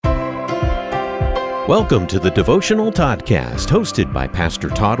Welcome to the Devotional Toddcast, hosted by Pastor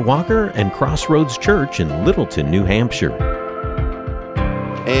Todd Walker and Crossroads Church in Littleton, New Hampshire.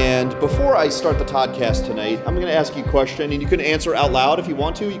 And before I start the Toddcast tonight, I'm going to ask you a question, and you can answer out loud if you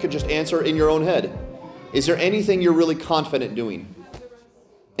want to. You can just answer in your own head. Is there anything you're really confident doing?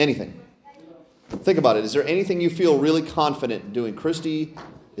 Anything. Think about it. Is there anything you feel really confident doing? Christy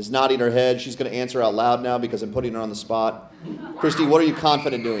is nodding her head. She's going to answer out loud now because I'm putting her on the spot. Christy, what are you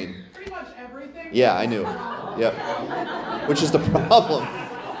confident doing? Pretty much everything. Yeah, I knew. Yep. Which is the problem.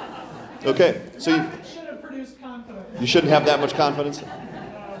 Okay, so you Should have produced confidence. you shouldn't have that much confidence.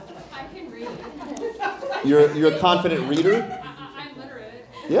 I can read. You're a confident reader. I'm literate.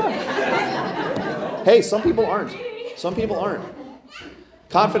 Yeah. Hey, some people aren't. Some people aren't.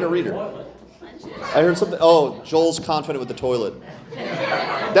 Confident reader. I heard something. Oh, Joel's confident with the toilet.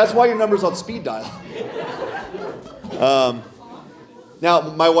 That's why your number's on speed dial. Now,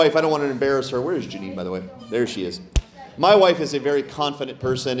 my wife, I don't want to embarrass her. Where is Janine, by the way? There she is. My wife is a very confident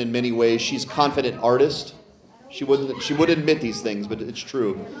person in many ways. She's a confident artist. She wouldn't admit these things, but it's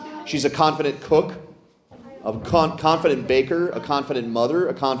true. She's a confident cook, a confident baker, a confident mother,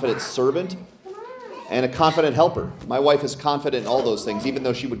 a confident servant, and a confident helper. My wife is confident in all those things, even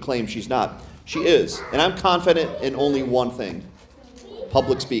though she would claim she's not. She is. And I'm confident in only one thing.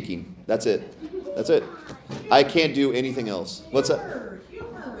 Public speaking. That's it. That's it. I can't do anything else. What's that?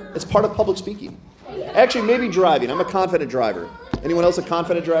 It's part of public speaking. Actually, maybe driving. I'm a confident driver. Anyone else a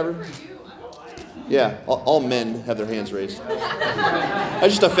confident driver? Yeah, all men have their hands raised. I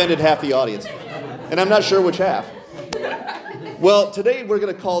just offended half the audience. And I'm not sure which half. Well, today we're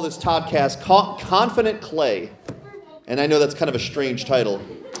going to call this Toddcast Confident Clay. And I know that's kind of a strange title.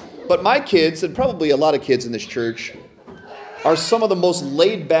 But my kids, and probably a lot of kids in this church, are some of the most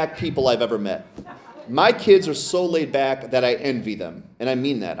laid-back people I've ever met. My kids are so laid back that I envy them. And I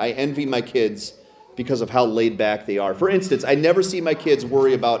mean that. I envy my kids because of how laid back they are. For instance, I never see my kids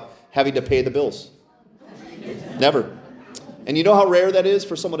worry about having to pay the bills. Never. And you know how rare that is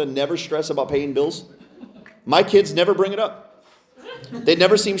for someone to never stress about paying bills? My kids never bring it up. They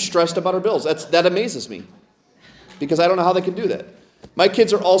never seem stressed about our bills. That amazes me because I don't know how they can do that. My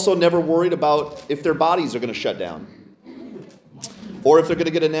kids are also never worried about if their bodies are going to shut down or if they're going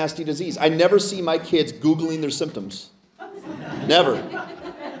to get a nasty disease. I never see my kids Googling their symptoms. Never.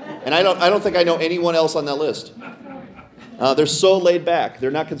 And I don't think I know anyone else on that list. They're so laid back. They're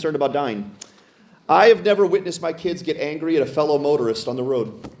not concerned about dying. I have never witnessed my kids get angry at a fellow motorist on the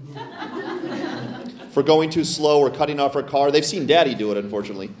road for going too slow or cutting off her car. They've seen Daddy do it,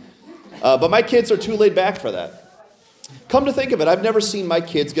 unfortunately. But my kids are too laid back for that. Come to think of it, I've never seen my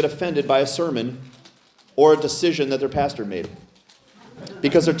kids get offended by a sermon or a decision that their pastor made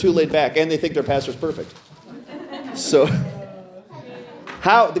because they're too laid back and they think their pastor's perfect. So,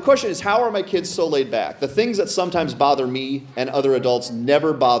 the question is, how are my kids so laid back? The things that sometimes bother me and other adults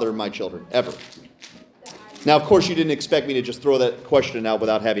never bother my children, ever. Now, of course, you didn't expect me to just throw that question out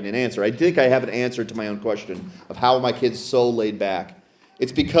without having an answer. I think I have an answer to my own question of how are my kids so laid back.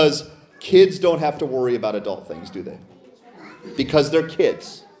 It's because kids don't have to worry about adult things, do they? Because they're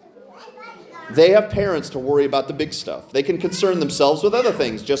kids. They have parents to worry about the big stuff. They can concern themselves with other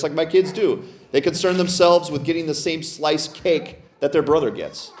things, just like my kids do. They concern themselves with getting the same sliced cake that their brother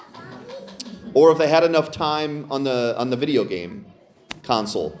gets. Or if they had enough time on the video game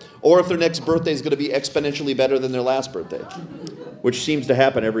console. Or if their next birthday is going to be exponentially better than their last birthday, which seems to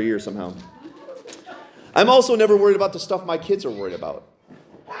happen every year somehow. I'm also never worried about the stuff my kids are worried about.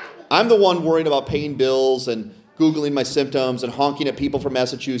 I'm the one worried about paying bills and Googling my symptoms and honking at people from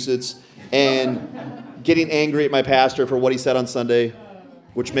Massachusetts and getting angry at my pastor for what he said on Sunday,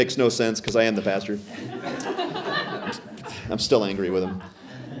 which makes no sense because I am the pastor. I'm still angry with him.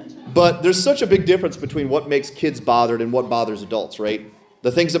 But there's such a big difference between what makes kids bothered and what bothers adults, right?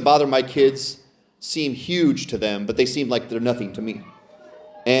 The things that bother my kids seem huge to them, but they seem like they're nothing to me.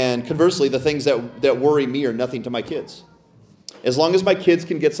 And conversely, the things that worry me are nothing to my kids. As long as my kids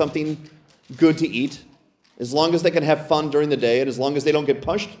can get something good to eat, as long as they can have fun during the day, and as long as they don't get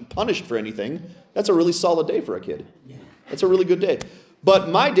punished for anything, that's a really solid day for a kid. That's a really good day. But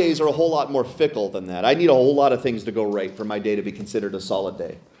my days are a whole lot more fickle than that. I need a whole lot of things to go right for my day to be considered a solid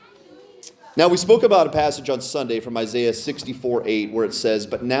day. Now, we spoke about a passage on Sunday from Isaiah 64:8 where it says,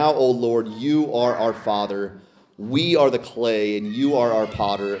 "But now, O Lord, you are our Father. We are the clay, and you are our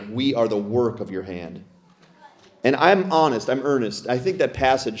potter. We are the work of your hand." And I'm honest, I'm earnest. I think that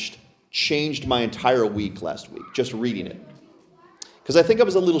passage changed my entire week last week, just reading it. Because I think I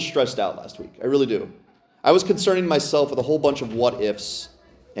was a little stressed out last week. I really do. I was concerning myself with a whole bunch of what-ifs,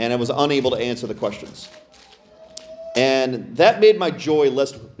 and I was unable to answer the questions. And that made my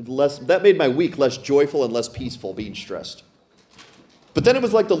that made my week less joyful and less peaceful, being stressed. But then it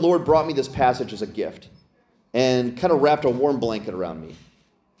was like the Lord brought me this passage as a gift and kind of wrapped a warm blanket around me.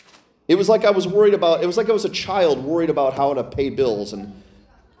 It was like I was a child worried about how to pay bills and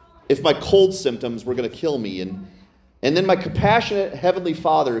if my cold symptoms were going to kill me. And then my compassionate Heavenly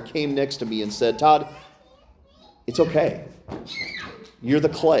Father came next to me and said, Todd, it's okay. You're the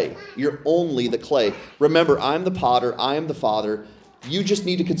clay. You're only the clay. Remember, I'm the potter. I am the Father. You just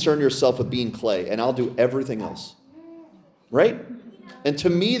need to concern yourself with being clay, and I'll do everything else. Right? And to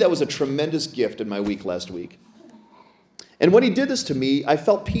me, that was a tremendous gift in my week last week. And when he did this to me, I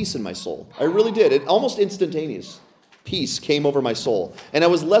felt peace in my soul. I really did. It almost instantaneous. Peace came over my soul. And I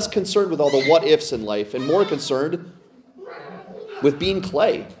was less concerned with all the what-ifs in life and more concerned with being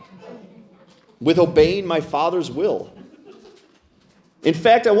clay, with obeying my Father's will. In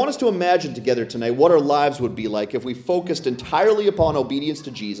fact, I want us to imagine together tonight what our lives would be like if we focused entirely upon obedience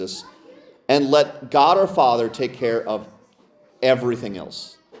to Jesus and let God our Father take care of everything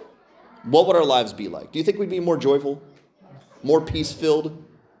else. What would our lives be like? Do you think we'd be more joyful, more peace-filled,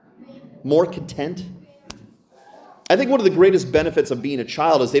 more content? I think one of the greatest benefits of being a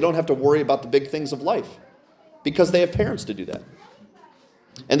child is they don't have to worry about the big things of life because they have parents to do that.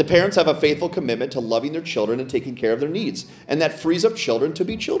 And the parents have a faithful commitment to loving their children and taking care of their needs. And that frees up children to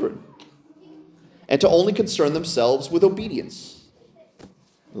be children and to only concern themselves with obedience.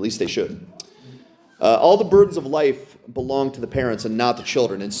 At least they should. All the burdens of life belong to the parents and not the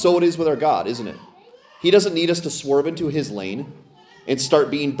children. And so it is with our God, isn't it? He doesn't need us to swerve into his lane and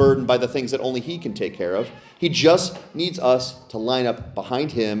start being burdened by the things that only he can take care of. He just needs us to line up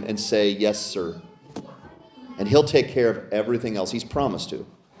behind him and say, yes, sir. And he'll take care of everything else. He's promised to.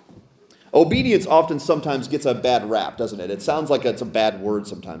 Obedience often sometimes gets a bad rap, doesn't it? It sounds like it's a bad word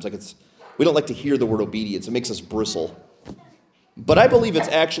sometimes. We don't like to hear the word obedience. It makes us bristle. But I believe it's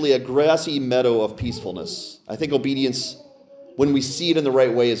actually a grassy meadow of peacefulness. I think obedience, when we see it in the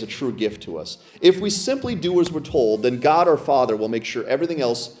right way, is a true gift to us. If we simply do as we're told, then God our Father will make sure everything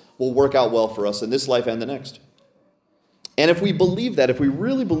else will work out well for us in this life and the next. And if we believe that, if we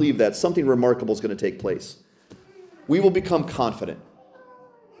really believe that, something remarkable is going to take place. We will become confident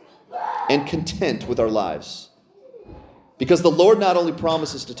and content with our lives. Because the Lord not only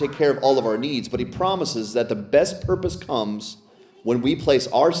promises to take care of all of our needs, but he promises that the best purpose comes when we place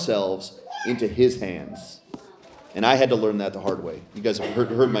ourselves into his hands. And I had to learn that the hard way. You guys have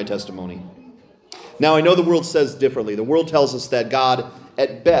heard my testimony. Now, I know the world says differently. The world tells us that God,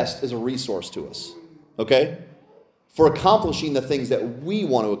 at best, is a resource to us. Okay? For accomplishing the things that we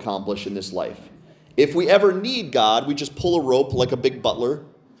want to accomplish in this life. If we ever need God, we just pull a rope like a big butler,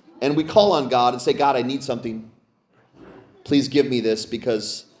 and we call on God and say, God, I need something. Please give me this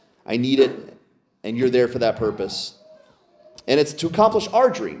because I need it, and you're there for that purpose. And it's to accomplish our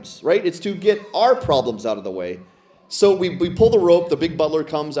dreams, right? It's to get our problems out of the way. So we pull the rope, the big butler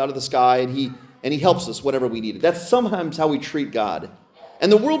comes out of the sky, and he helps us whenever we need it. That's sometimes how we treat God.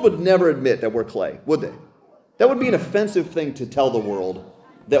 And the world would never admit that we're clay, would they? That would be an offensive thing to tell the world,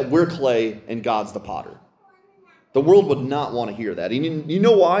 that we're clay and God's the potter. The world would not want to hear that. And you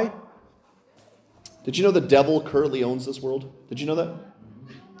know why? Did you know the devil currently owns this world? Did you know that?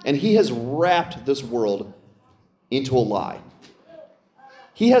 And he has wrapped this world into a lie.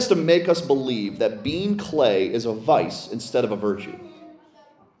 He has to make us believe that being clay is a vice instead of a virtue.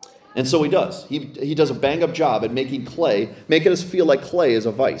 And so he does. He does a bang-up job at making us feel like clay is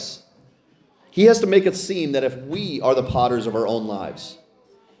a vice. He has to make it seem that if we are the potters of our own lives,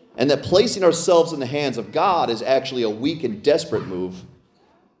 and that placing ourselves in the hands of God is actually a weak and desperate move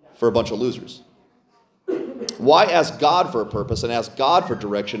for a bunch of losers. Why ask God for a purpose and ask God for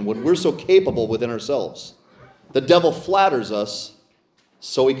direction when we're so capable within ourselves? The devil flatters us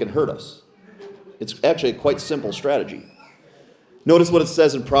so he can hurt us. It's actually a quite simple strategy. Notice what it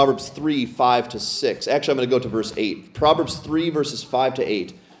says in Proverbs 3, 5-6. Actually, I'm going to go to verse 8. Proverbs 3, verses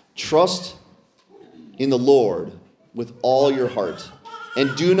 5-8. Trust in the Lord with all your heart,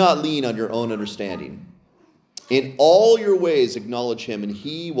 and do not lean on your own understanding. In all your ways acknowledge him, and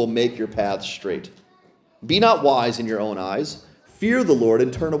he will make your paths straight. Be not wise in your own eyes. Fear the Lord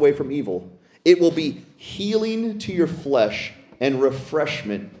and turn away from evil. It will be healing to your flesh and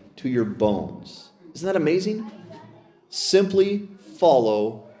refreshment to your bones. Isn't that amazing? Simply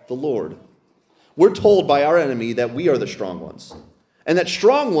follow the Lord. We're told by our enemy that we are the strong ones, and that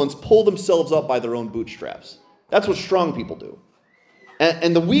strong ones pull themselves up by their own bootstraps. That's what strong people do.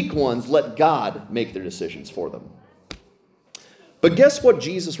 And the weak ones let God make their decisions for them. But guess what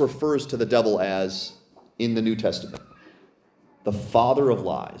Jesus refers to the devil as in the New Testament? The father of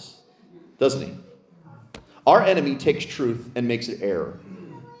lies, doesn't he? Our enemy takes truth and makes it error.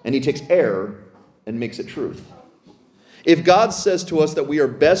 And he takes error and makes it truth. If God says to us that we are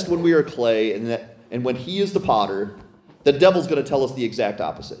best when we are clay and when he is the potter, the devil's going to tell us the exact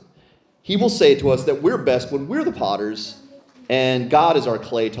opposite. He will say to us that we're best when we're the potters and God is our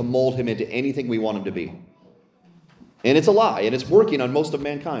clay to mold him into anything we want him to be. And it's a lie, and it's working on most of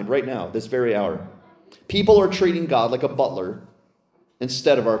mankind right now, this very hour. People are treating God like a butler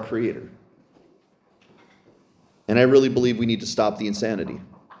instead of our creator. And I really believe we need to stop the insanity.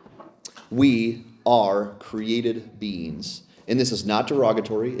 We are created beings. And this is not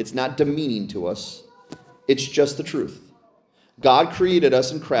derogatory. It's not demeaning to us. It's just the truth. God created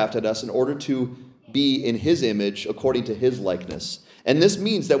us and crafted us in order to be in his image according to his likeness. And this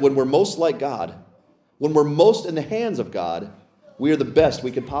means that when we're most like God, when we're most in the hands of God, we are the best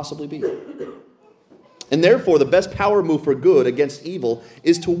we could possibly be. And therefore, the best power move for good against evil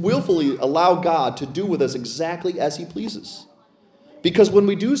is to willfully allow God to do with us exactly as he pleases. Because when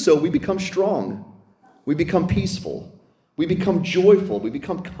we do so, we become strong. We become peaceful. We become joyful. We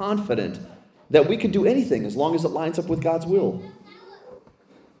become confident that we can do anything as long as it lines up with God's will.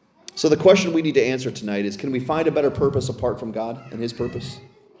 So the question we need to answer tonight is, can we find a better purpose apart from God and his purpose?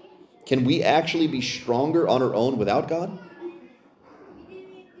 Can we actually be stronger on our own without God?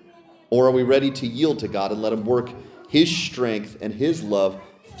 Or are we ready to yield to God and let him work his strength and his love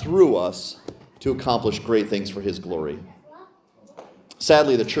through us to accomplish great things for his glory?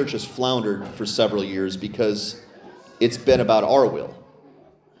 Sadly, the church has floundered for several years because it's been about our will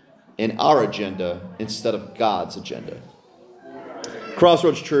and our agenda instead of God's agenda.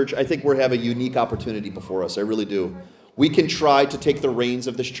 Crossroads Church, I think we have a unique opportunity before us. I really do. We can try to take the reins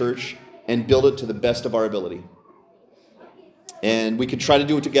of this church and build it to the best of our ability. And we could try to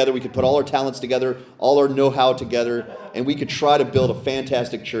do it together. We could put all our talents together, all our know-how together, and we could try to build a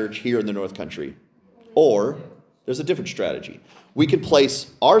fantastic church here in the North Country. Or there's a different strategy. We can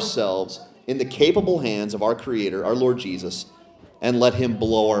place ourselves in the capable hands of our Creator, our Lord Jesus, and let him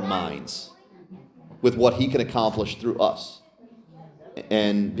blow our minds with what he can accomplish through us.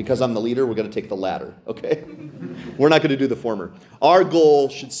 And because I'm the leader, we're going to take the latter, okay? We're not going to do the former. Our goal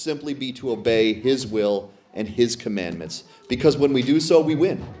should simply be to obey his will and his commandments. Because when we do so, we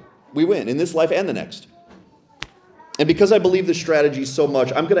win. We win in this life and the next. And because I believe this strategy so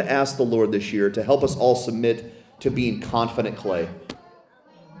much, I'm going to ask the Lord this year to help us all submit to being confident clay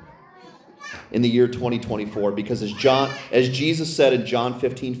in the year 2024. Because as Jesus said in John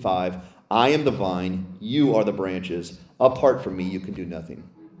 15:5, I am the vine, you are the branches. Apart from me, you can do nothing.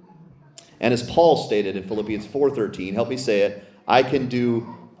 And as Paul stated in Philippians 4:13, help me say it, I can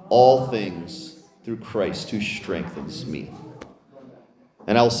do all things through Christ who strengthens me.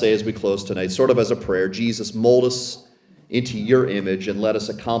 And I'll say as we close tonight, sort of as a prayer, Jesus, mold us into your image and let us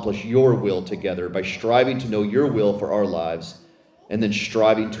accomplish your will together by striving to know your will for our lives and then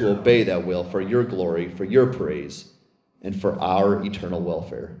striving to obey that will for your glory, for your praise, and for our eternal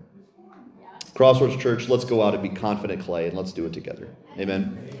welfare. Crossroads Church, let's go out and be confident clay, and let's do it together.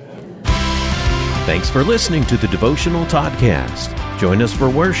 Amen. Thanks for listening to the Devotional Toddcast. Join us for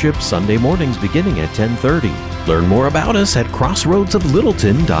worship Sunday mornings beginning at 10:30. Learn more about us at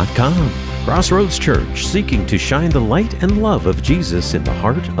crossroadsoflittleton.com. Crossroads Church, seeking to shine the light and love of Jesus in the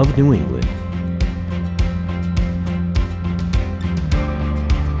heart of New England.